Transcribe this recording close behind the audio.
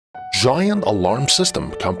Giant Alarm System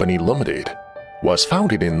Company Limited was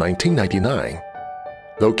founded in 1999,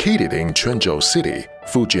 located in Quanzhou City,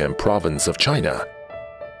 Fujian Province of China,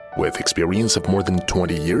 with experience of more than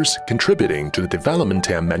 20 years contributing to the development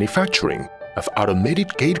and manufacturing of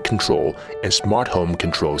automated gate control and smart home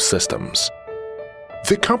control systems.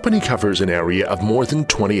 The company covers an area of more than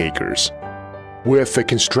 20 acres, with a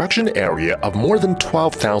construction area of more than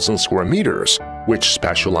 12,000 square meters, which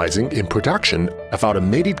specializing in production of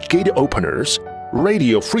automated gate openers,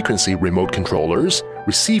 radio frequency remote controllers,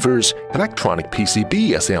 receivers, electronic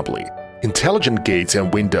PCB assembly, intelligent gates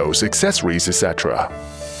and windows accessories, etc.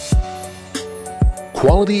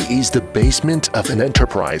 Quality is the basement of an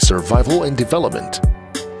enterprise survival and development.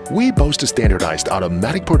 We boast standardized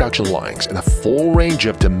automatic production lines and a full range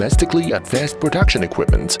of domestically advanced production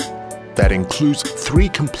equipment that includes 3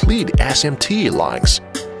 complete SMT lines,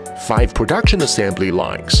 5 production assembly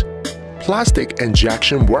lines, plastic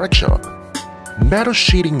injection workshop, metal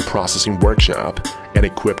sheeting processing workshop, and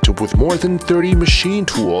equipped with more than 30 machine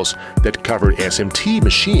tools that cover SMT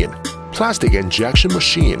machine, plastic injection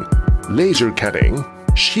machine, laser cutting,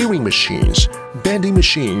 shearing machines, bending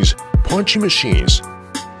machines, punching machines,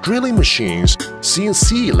 drilling machines,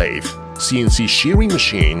 CNC lathe, CNC shearing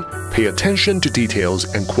machine. Pay attention to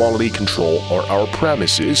details and quality control are our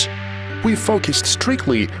premises. We focused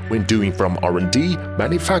strictly when doing from R&D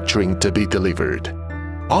manufacturing to be delivered.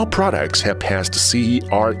 All products have passed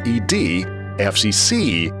CE/RED,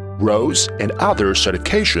 FCC, RoHS, and other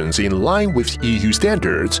certifications in line with EU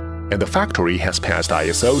standards, and the factory has passed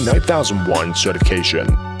ISO 9001 certification.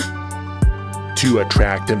 To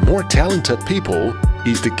attract more talented people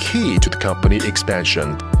is the key to the company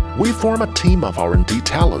expansion. We form a team of R&D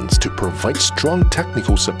talents to provide strong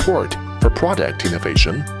technical support for product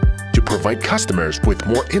innovation, to provide customers with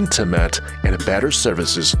more intimate and better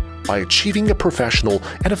services by achieving a professional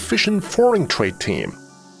and efficient foreign trade team.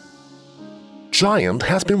 Giant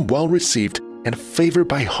has been well received and favored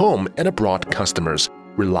by home and abroad customers,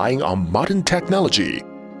 relying on modern technology,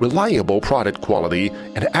 reliable product quality,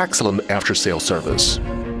 and excellent after-sales service.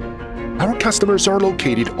 Our customers are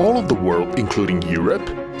located all over the world, including Europe,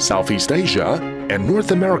 Southeast Asia, and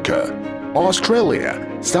North America, Australia,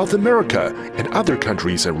 South America, and other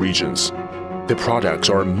countries and regions. The products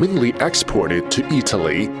are mainly exported to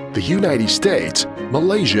Italy, the United States,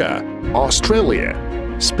 Malaysia, Australia,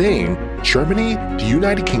 Spain, Germany, the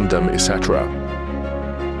United Kingdom, etc.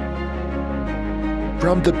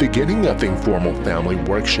 From the beginning of the informal family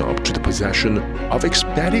workshop to the possession of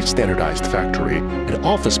expanded standardized factory and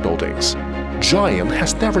office buildings, Giant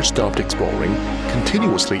has never stopped exploring,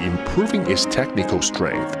 continuously improving its technical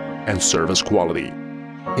strength and service quality,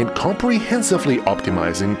 and comprehensively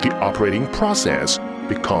optimizing the operating process,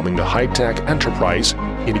 becoming a high-tech enterprise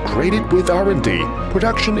integrated with R&D,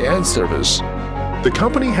 production, and service. The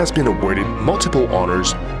company has been awarded multiple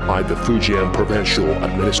honors by the Fujian Provincial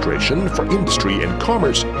Administration for Industry and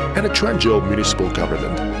Commerce and the Quanzhou Municipal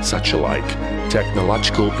Government, such like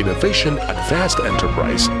Technological Innovation Advanced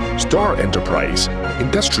Enterprise, Star Enterprise,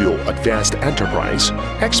 Industrial Advanced Enterprise,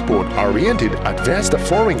 Export-Oriented Advanced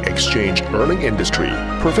Foreign Exchange Earning Industry,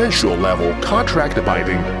 Provincial Level Contract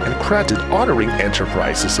Abiding and Credit Honoring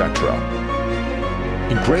Enterprise, etc.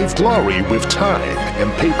 Engrave glory with time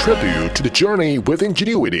and pay tribute to the journey with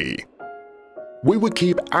ingenuity. We will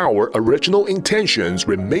keep our original intentions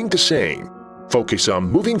remain the same, focus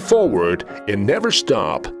on moving forward and never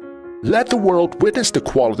stop. Let the world witness the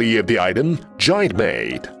quality of the item Giant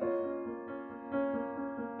made.